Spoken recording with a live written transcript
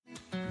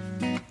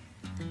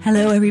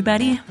Hello,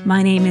 everybody.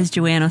 My name is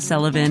Joanne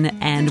O'Sullivan,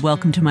 and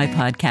welcome to my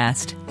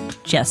podcast,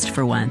 Just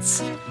for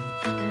Once.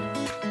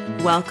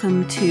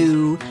 Welcome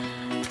to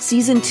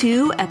Season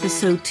 2,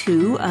 Episode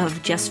 2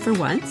 of Just for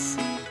Once.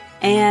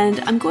 And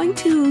I'm going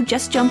to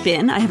just jump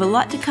in. I have a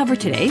lot to cover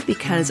today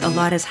because a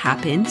lot has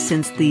happened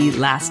since the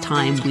last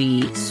time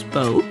we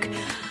spoke.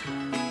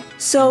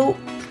 So,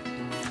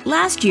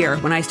 last year,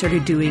 when I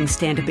started doing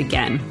stand-up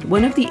again,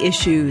 one of the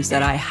issues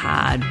that I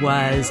had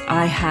was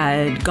I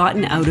had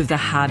gotten out of the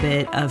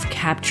habit of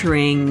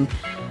capturing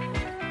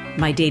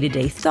my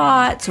day-to-day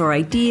thoughts or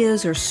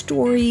ideas or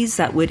stories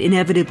that would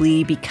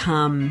inevitably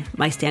become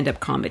my stand-up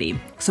comedy.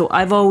 So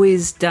I've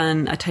always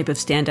done a type of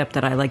stand-up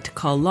that I like to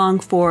call long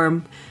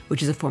form,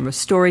 which is a form of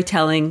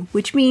storytelling,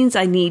 which means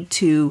I need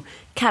to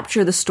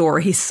capture the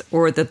stories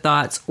or the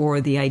thoughts or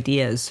the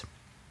ideas.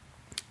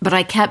 But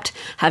I kept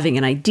having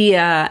an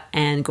idea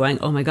and going,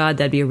 oh my God,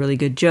 that'd be a really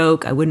good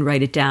joke. I wouldn't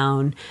write it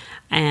down.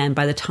 And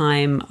by the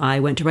time I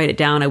went to write it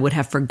down, I would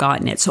have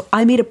forgotten it. So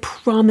I made a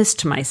promise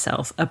to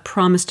myself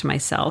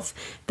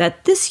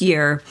that this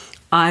year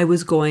I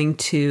was going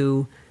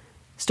to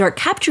start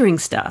capturing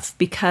stuff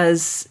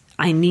because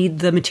I need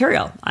the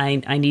material.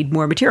 I need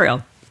more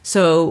material.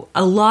 So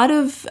a lot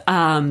of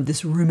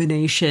this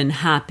rumination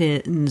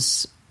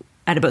happens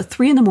at about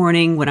 3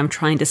 a.m. when I'm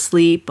trying to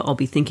sleep. I'll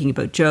be thinking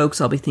about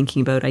jokes. I'll be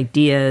thinking about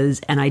ideas,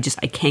 and I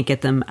can't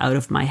get them out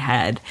of my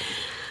head.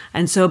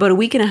 And so about a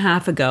week and a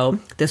half ago,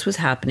 this was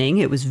happening.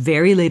 It was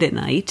very late at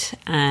night,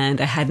 and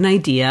I had an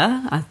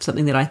idea of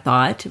something that I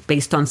thought,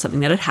 based on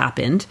something that had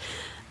happened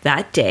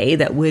that day,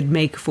 that would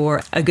make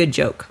for a good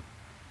joke.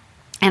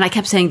 And I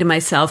kept saying to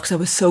myself, because I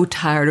was so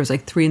tired, it was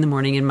like 3 a.m.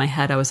 in my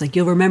head, I was like,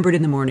 you'll remember it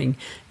in the morning.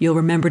 You'll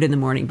remember it in the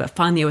morning. But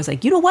finally I was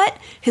like, you know what?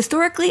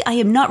 Historically, I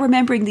am not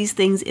remembering these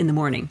things in the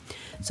morning.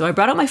 So I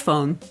brought out my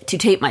phone to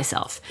tape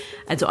myself.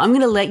 And so I'm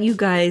going to let you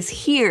guys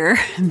hear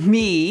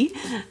me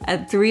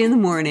at 3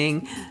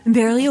 a.m,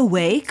 barely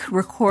awake,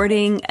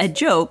 recording a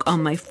joke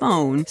on my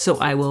phone so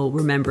I will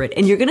remember it.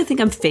 And you're going to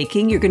think I'm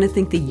faking. You're going to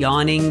think the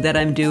yawning that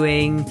I'm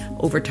doing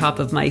over top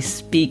of my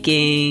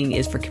speaking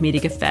is for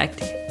comedic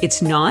effect.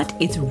 It's not.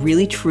 It's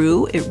really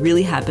true. It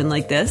really happened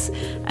like this.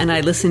 And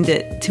I listened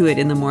to it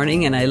in the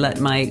morning, and I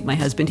let my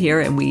husband hear,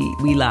 and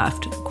we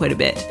laughed quite a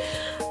bit.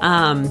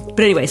 But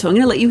anyway, so I'm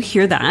going to let you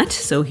hear that.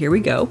 So here we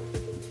go.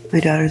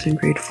 My daughter's in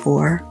grade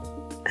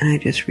 4, and I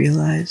just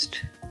realized,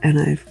 and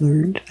I've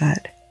learned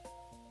that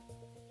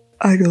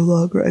I no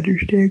longer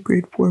understand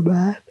grade 4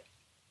 math.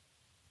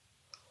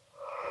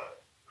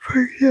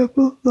 For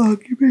example, long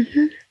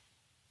division.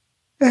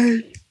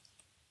 And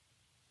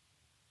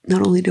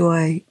not only do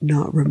I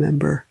not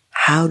remember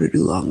how to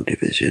do long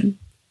division,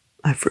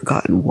 I've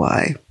forgotten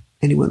why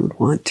anyone would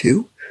want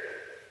to.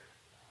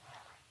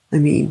 I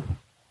mean,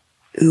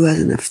 who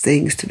has enough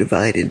things to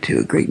divide into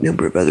a great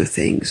number of other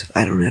things?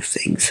 I don't have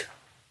things.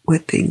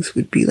 What things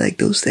would be like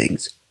those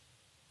things?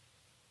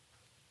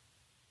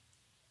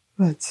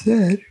 That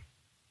said,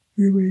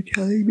 you were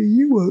telling me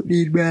you won't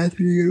need math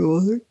when you get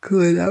older.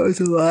 Clearly that was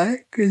a lie,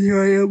 because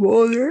here I am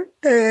older,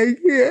 and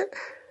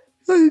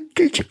I'll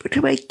teach it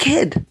to my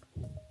kid.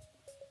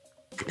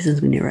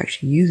 Since we never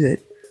actually use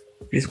it,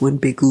 we're just one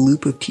big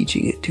loop of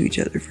teaching it to each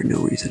other for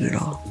no reason at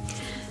all.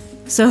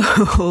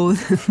 So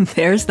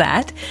there's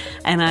that.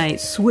 And I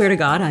swear to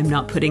God, I'm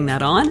not putting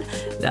that on.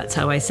 That's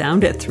how I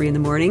sound at 3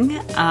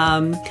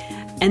 a.m.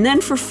 And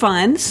then for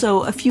fun,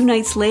 so a few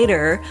nights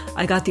later,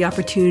 I got the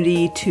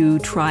opportunity to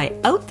try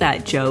out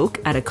that joke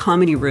at a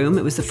comedy room.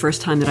 It was the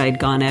first time that I had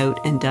gone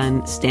out and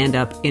done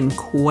stand-up in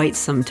quite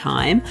some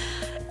time.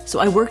 So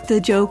I worked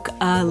the joke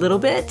a little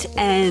bit,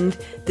 and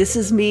this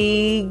is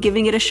me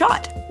giving it a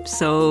shot.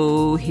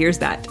 So here's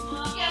that.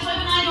 Yes, I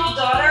have a 9-year-old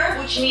daughter,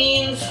 which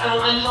means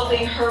I'm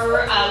helping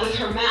her with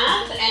her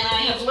math, and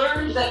I have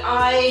learned that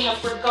I have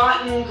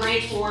forgotten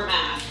grade 4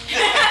 math.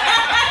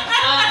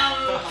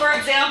 For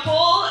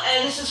example,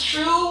 and this is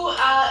true,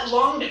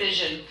 long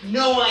division,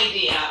 no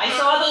idea. I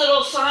saw the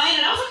little sign,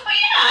 and I was like, oh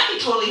yeah, I can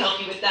totally help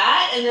you with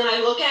that. And then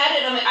I look at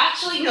it, and I'm like,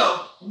 actually,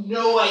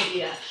 no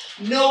idea.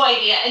 No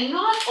idea. And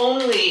not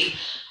only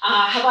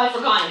have I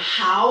forgotten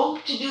how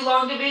to do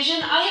long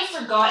division, I have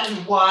forgotten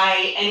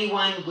why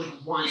anyone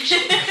would want to.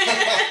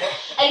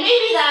 And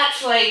maybe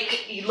that's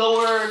like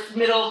lower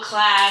middle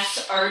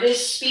class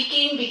artist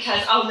speaking,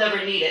 because I'll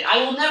never need it.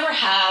 I will never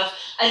have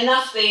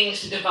enough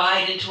things to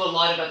divide into a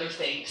lot of other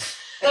things.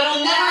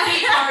 That'll never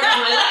be part of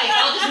my life.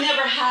 I'll just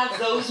never have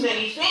those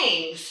many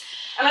things.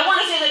 And I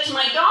want to say that to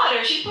my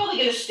daughter. She's probably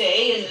going to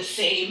stay in the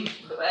same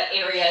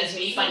area as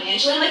me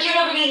financially. I'm like, you're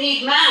never going to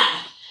need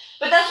math.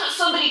 But that's what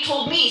somebody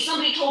told me.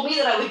 Somebody told me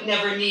that I would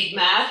never need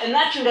math, and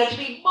that turned out to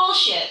be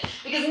bullshit.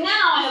 Because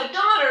now I have a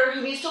daughter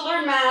who needs to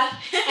learn math,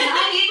 and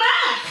I need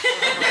math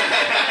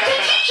to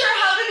teach her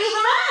how to do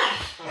the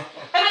math.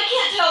 And I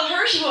can't tell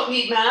her she won't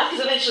need math,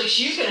 because eventually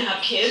she's going to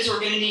have kids who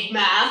are going to need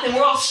math, and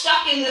we're all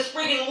stuck in this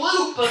friggin'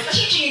 loop of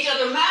teaching each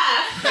other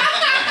math.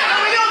 And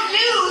we don't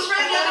news for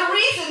any other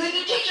reason than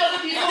to teach other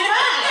people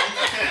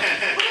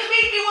math. Which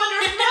made me wonder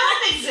if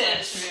math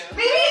exists.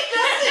 Maybe it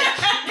doesn't.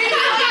 Maybe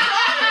my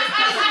daughter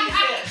doesn't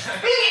exist.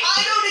 Maybe I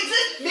don't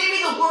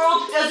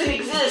doesn't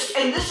exist,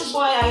 and this is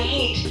why I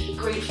hate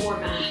grade 4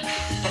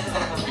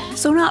 math.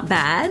 So not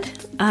bad.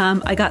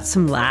 I got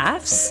some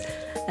laughs,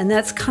 and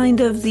that's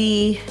kind of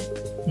the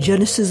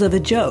genesis of a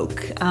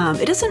joke.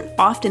 It doesn't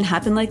often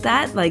happen like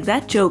that. Like,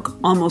 that joke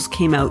almost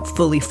came out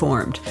fully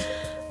formed,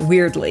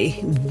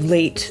 weirdly,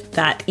 late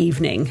that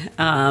evening.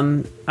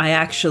 I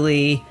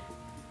actually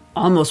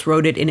almost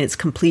wrote it in its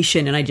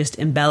completion, and I just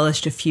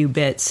embellished a few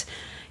bits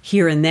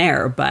here and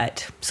there.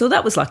 But so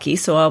that was lucky.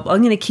 So I'm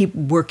going to keep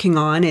working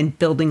on and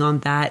building on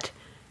that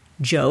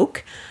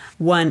joke.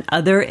 One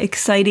other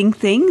exciting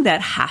thing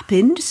that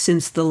happened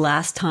since the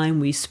last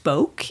time we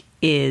spoke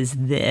is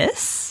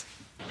this.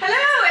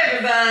 Hello,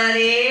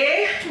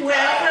 everybody.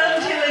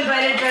 Welcome to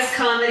Invited Dress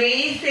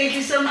Comedy. Thank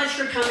you so much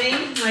for coming.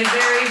 My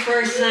very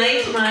first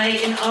night, my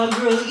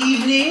inaugural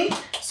evening.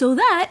 So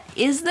that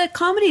is the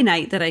comedy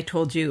night that I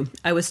told you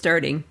I was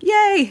starting.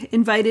 Yay!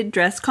 Invited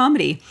Dress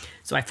Comedy.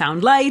 So I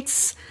found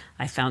lights,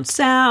 I found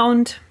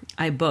sound,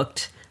 I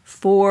booked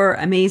 4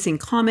 amazing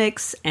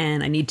comics,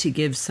 and I need to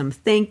give some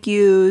thank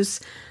yous.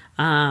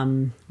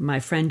 My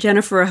friend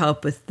Jennifer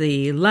helped with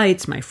the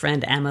lights. My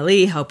friend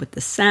Amelie helped with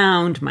the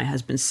sound. My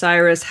husband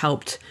Cyrus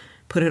helped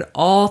put it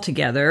all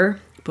together,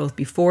 both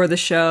before the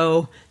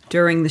show,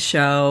 during the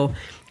show,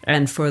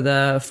 and for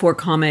the 4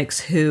 comics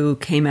who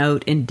came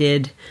out and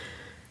did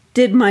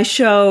my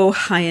show.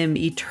 I am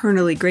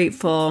eternally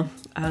grateful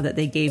that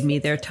they gave me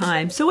their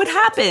time. So it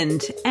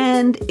happened,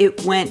 and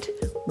it went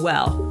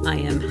well. I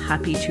am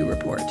happy to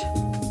report.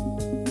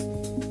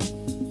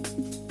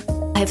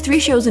 I have 3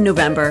 shows in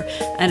November,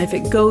 and if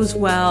it goes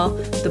well,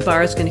 the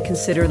bar is going to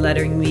consider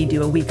letting me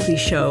do a weekly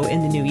show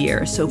in the new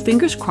year. So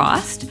fingers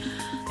crossed.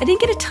 I didn't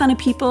get a ton of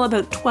people.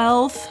 About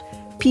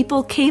 12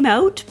 people came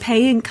out,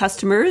 paying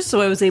customers,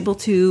 so I was able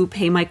to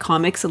pay my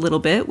comics a little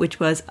bit, which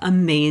was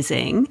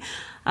amazing.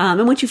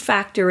 And once you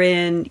factor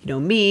in,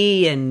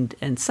 me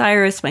and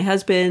Cyrus, my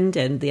husband,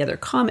 and the other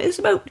comic, it was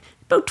about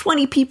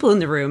 20 people in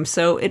the room.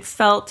 So it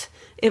felt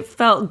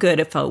good.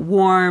 It felt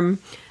warm.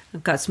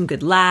 I've got some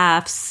good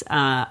laughs.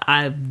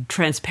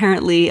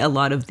 Transparently, a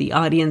lot of the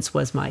audience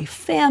was my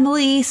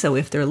family. So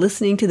if they're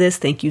listening to this,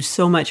 thank you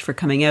so much for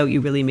coming out. You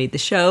really made the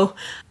show.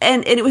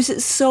 And it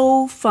was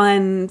so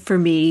fun for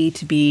me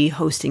to be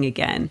hosting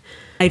again.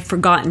 I'd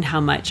forgotten how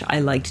much I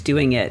liked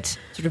doing it,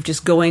 sort of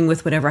just going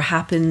with whatever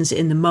happens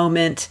in the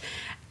moment.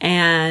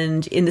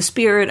 And in the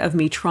spirit of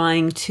me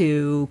trying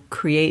to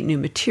create new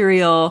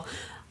material,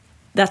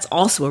 that's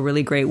also a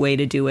really great way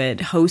to do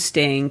it,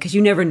 hosting, because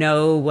you never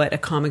know what a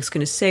comic's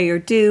going to say or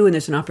do, and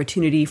there's an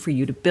opportunity for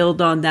you to build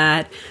on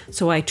that.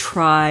 So I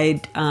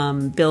tried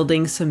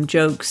building some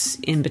jokes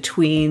in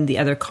between the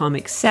other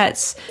comic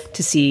sets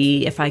to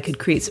see if I could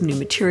create some new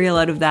material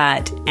out of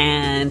that,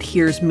 and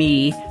here's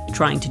me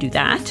trying to do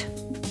that.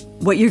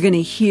 What you're going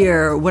to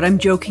hear, what I'm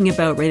joking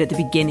about right at the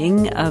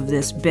beginning of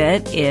this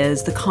bit,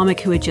 is the comic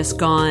who had just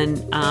gone,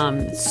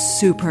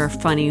 super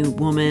funny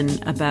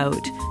woman about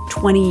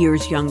 20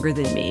 years younger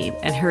than me.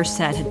 And her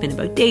set had been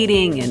about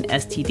dating and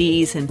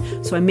STDs. And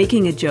so I'm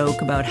making a joke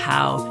about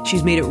how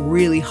she's made it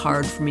really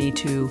hard for me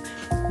to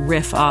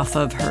riff off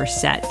of her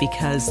set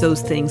because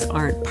those things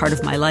aren't part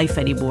of my life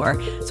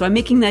anymore. So I'm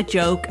making that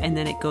joke, and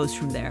then it goes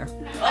from there.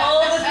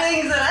 All the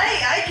things that I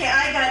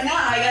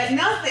got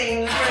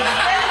nothing for the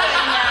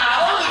right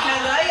now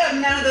because I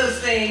have none of those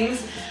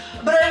things.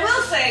 But I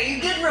will say,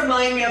 you did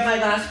remind me of my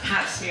last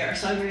pap smear,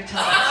 so I'm going to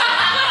tell you.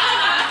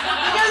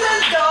 Because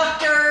as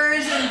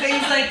doctors and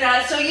things like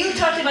that, so you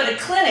talked about a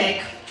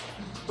clinic,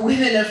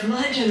 women of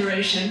my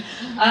generation.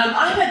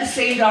 I've had the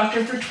same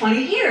doctor for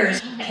 20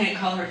 years. I can't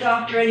call her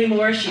doctor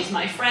anymore, she's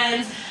my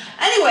friend.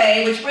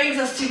 Anyway, which brings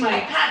us to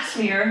my pap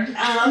smear.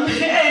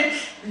 And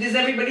does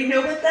everybody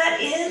know what that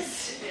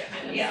is?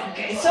 Yeah,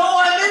 okay. So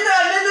I'm in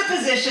the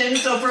position,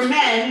 so for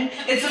men,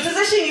 it's a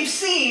position you've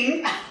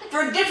seen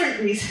for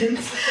different reasons,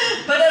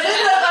 but I'm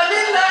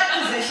in that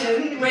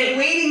position,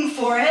 waiting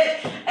for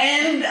it,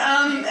 and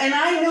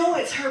I know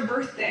it's her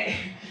birthday.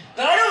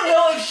 But I don't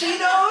know if she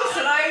knows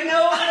that I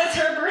know that it's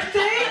her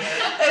birthday.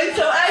 And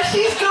so as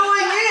she's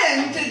going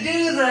in to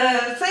do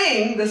the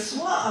thing, the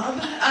swab,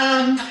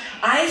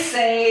 I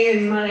say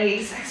in my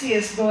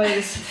sexiest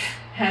voice,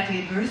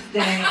 "Happy birthday."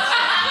 And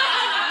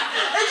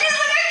she's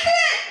like,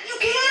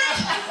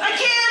 I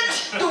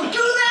can't, don't do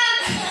that.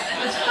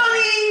 It's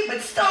funny,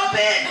 but stop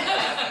it.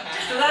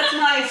 So that's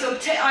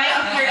I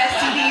upgrade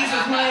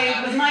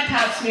STDs with my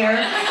pap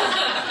smear.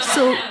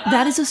 So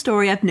that is a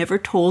story I've never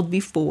told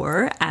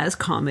before as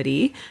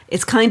comedy.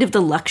 It's kind of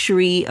the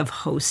luxury of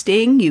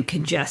hosting. You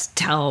can just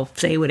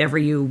say whatever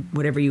you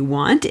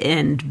want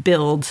and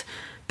build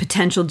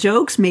potential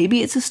jokes.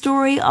 Maybe it's a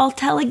story I'll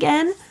tell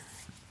again.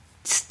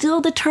 Still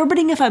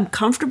determining if I'm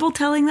comfortable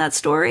telling that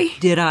story.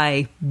 Did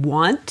I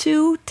want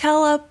to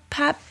tell a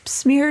pap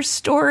smear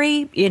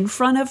story in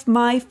front of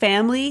my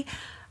family?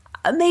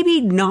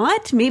 Maybe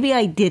not. Maybe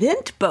I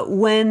didn't. But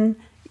when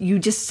you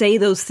just say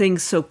those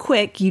things so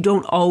quick, you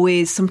don't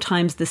always,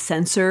 sometimes the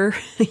censor,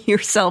 your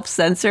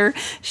self-censor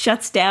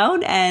shuts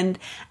down. And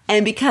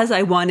because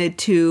I wanted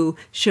to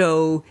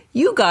show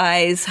you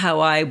guys how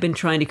I've been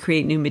trying to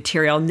create new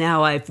material,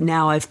 now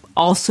I've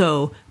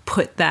also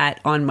put that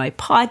on my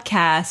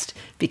podcast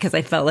because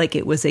I felt like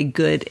it was a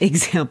good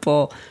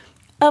example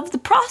of the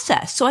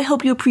process. So I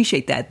hope you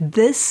appreciate that.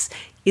 This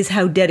is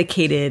how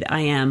dedicated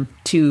I am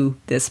to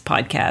this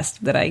podcast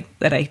that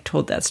I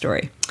told that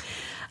story.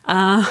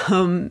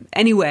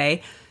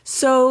 Anyway,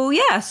 so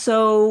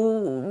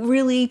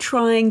really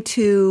trying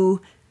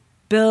to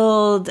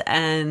build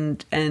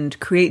and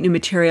create new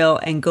material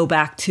and go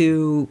back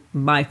to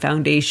my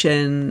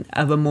foundation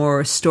of a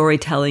more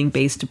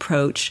storytelling-based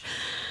approach.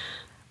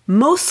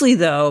 Mostly,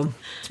 though,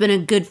 it's been a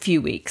good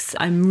few weeks.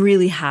 I'm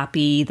really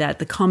happy that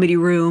the comedy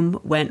room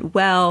went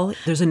well.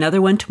 There's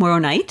another one tomorrow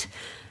night.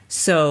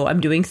 So I'm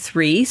doing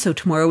 3. So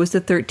tomorrow is the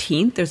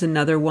 13th. There's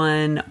another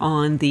one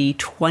on the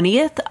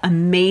 20th.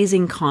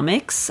 Amazing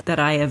comics that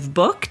I have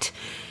booked.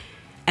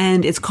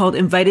 And it's called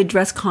Invited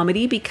Dress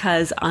Comedy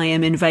because I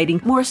am inviting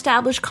more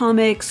established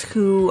comics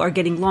who are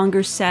getting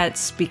longer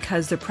sets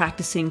because they're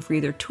practicing for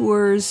either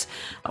tours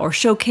or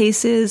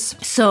showcases.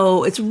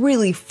 So it's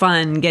really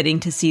fun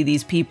getting to see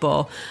these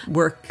people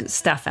work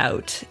stuff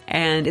out.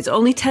 And it's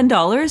only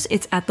 $10.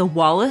 It's at the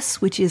Wallace,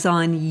 which is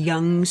on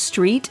Yonge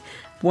Street.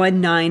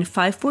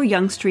 1954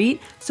 Yonge Street.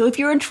 So if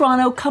you're in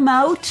Toronto, come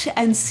out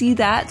and see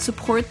that.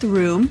 Support the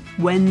room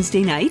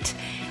Wednesday night.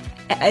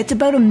 It's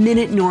about a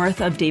minute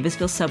north of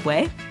Davisville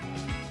Subway.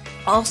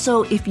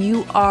 Also, if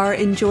you are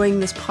enjoying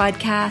this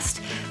podcast,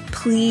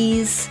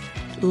 please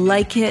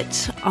like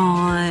it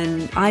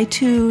on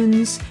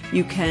iTunes.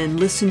 You can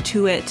listen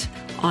to it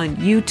on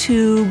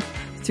YouTube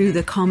through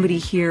the Comedy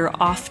Here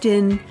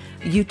Often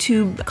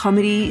YouTube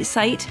comedy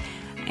site.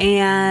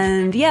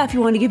 And yeah, if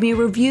you want to give me a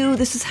review,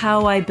 this is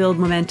how I build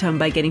momentum,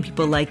 by getting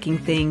people liking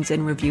things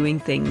and reviewing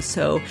things.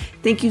 So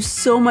thank you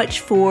so much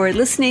for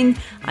listening.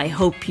 I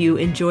hope you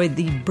enjoyed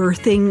the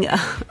birthing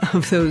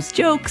of those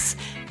jokes.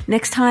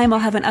 Next time, I'll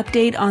have an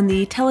update on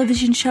the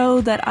television show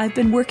that I've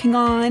been working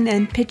on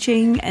and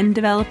pitching and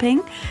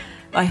developing.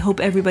 I hope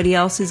everybody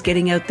else is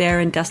getting out there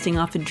and dusting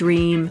off a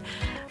dream.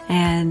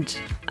 And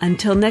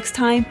until next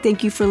time,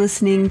 thank you for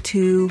listening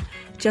to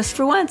Just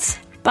for Once.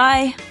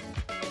 Bye.